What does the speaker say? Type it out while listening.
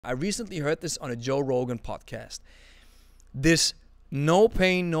I recently heard this on a Joe Rogan podcast. This no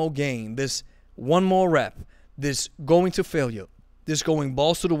pain, no gain, this one more rep, this going to failure, this going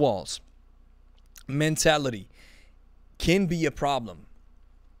balls to the walls mentality can be a problem.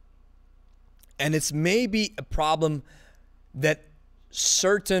 And it's maybe a problem that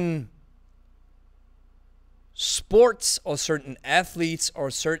certain sports or certain athletes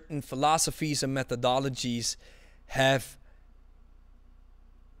or certain philosophies and methodologies have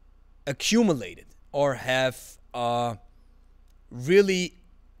accumulated or have really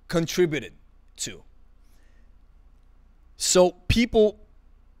contributed to. So people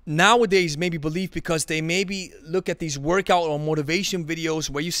nowadays maybe believe, because they maybe look at these workout or motivation videos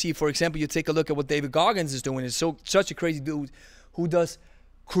where you see, for example, you take a look at what David Goggins is doing. It's such a crazy dude who does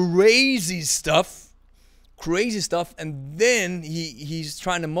crazy stuff, and then he's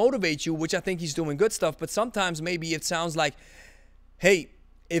trying to motivate you, which I think he's doing good stuff. But sometimes maybe it sounds like, hey,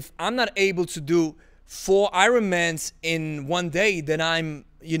 if I'm not able to do 4 Ironmans in one day, then I'm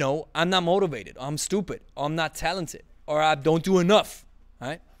not motivated, or I'm stupid, or I'm not talented, or I don't do enough,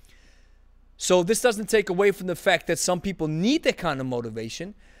 right? So this doesn't take away from the fact that some people need that kind of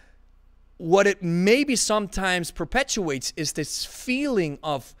motivation. What it maybe sometimes perpetuates is this feeling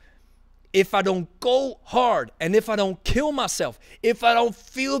of, if I don't go hard and if I don't kill myself, if I don't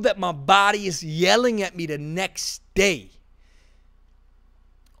feel that my body is yelling at me the next day,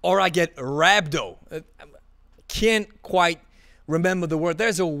 or I get rhabdo. Can't quite remember the word.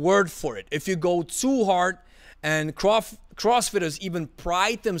 There's a word for it. If you go too hard, and CrossFitters even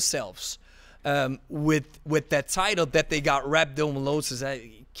pride themselves with that title that they got rhabdomyolysis.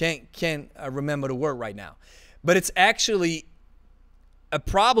 I can't remember the word right now. But it's actually a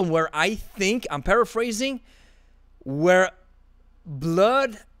problem where I think, I'm paraphrasing, where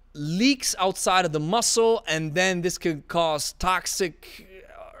blood leaks outside of the muscle, and then this can cause toxic,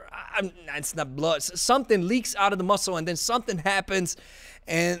 it's not blood, something leaks out of the muscle, and then something happens,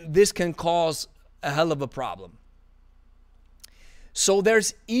 and this can cause a hell of a problem. So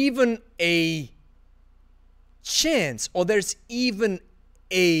there's even a chance, or there's even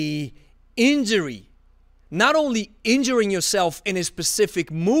a injury, not only injuring yourself in a specific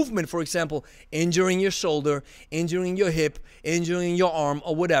movement, for example, injuring your shoulder, injuring your hip, injuring your arm,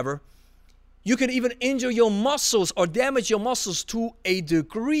 or whatever. You could even injure your muscles or damage your muscles to a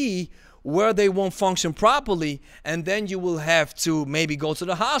degree where they won't function properly, and then you will have to maybe go to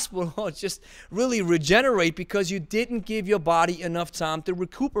the hospital or just really regenerate because you didn't give your body enough time to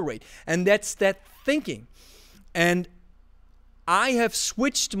recuperate. And that's that thinking. And I have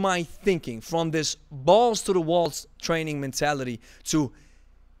switched my thinking from this balls to the walls training mentality to,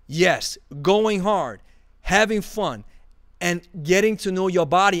 yes, going hard, having fun, and getting to know your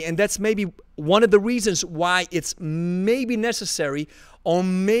body. And that's maybe one of the reasons why it's maybe necessary or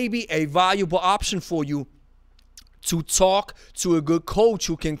maybe a valuable option for you to talk to a good coach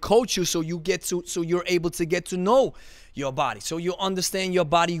who can coach you, so you're able to get to know your body, so you understand your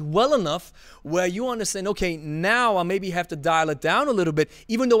body well enough where you understand, okay, now I maybe have to dial it down a little bit,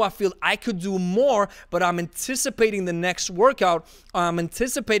 even though I feel I could do more, but I'm anticipating the next workout. I'm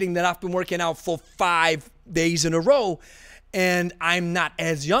anticipating that I've been working out for 5 days in a row, and I'm not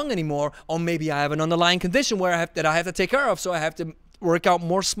as young anymore, or maybe I have an underlying condition where I have to take care of, so I have to work out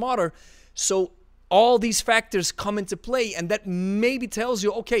more smarter. So all these factors come into play, and that maybe tells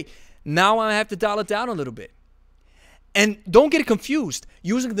you, okay, now I have to dial it down a little bit. And don't get it confused.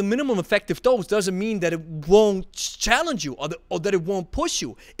 Using the minimum effective dose doesn't mean that it won't challenge you, or that it won't push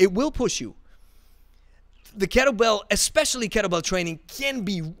you. It will push you. The kettlebell, especially kettlebell training, can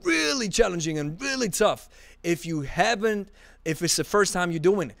be really challenging and really tough if it's the first time you're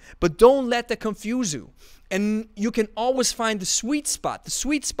doing it. But don't let that confuse you. And you can always find the sweet spot. The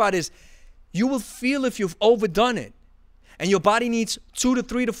sweet spot is, you will feel if you've overdone it, and your body needs 2 to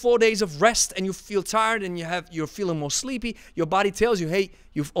 3 to 4 days of rest, and you feel tired and you're feeling more sleepy. Your body tells you, hey,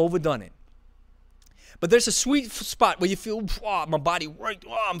 you've overdone it. But there's a sweet spot where you feel, oh, my body worked.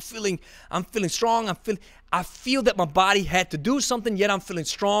 Oh, I'm feeling strong. I feel that my body had to do something, yet I'm feeling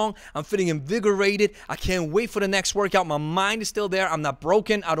strong. I'm feeling invigorated. I can't wait for the next workout. My mind is still there. I'm not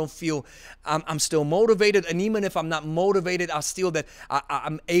broken. I don't feel, I'm still motivated. And even if I'm not motivated, I still that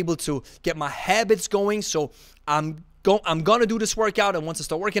I'm able to get my habits going. So I'm gonna do this workout, and once I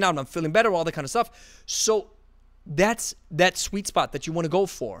start working out, I'm feeling better, all that kind of stuff. So that's that sweet spot that you want to go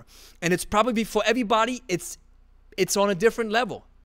for, and it's probably for everybody. It's on a different level.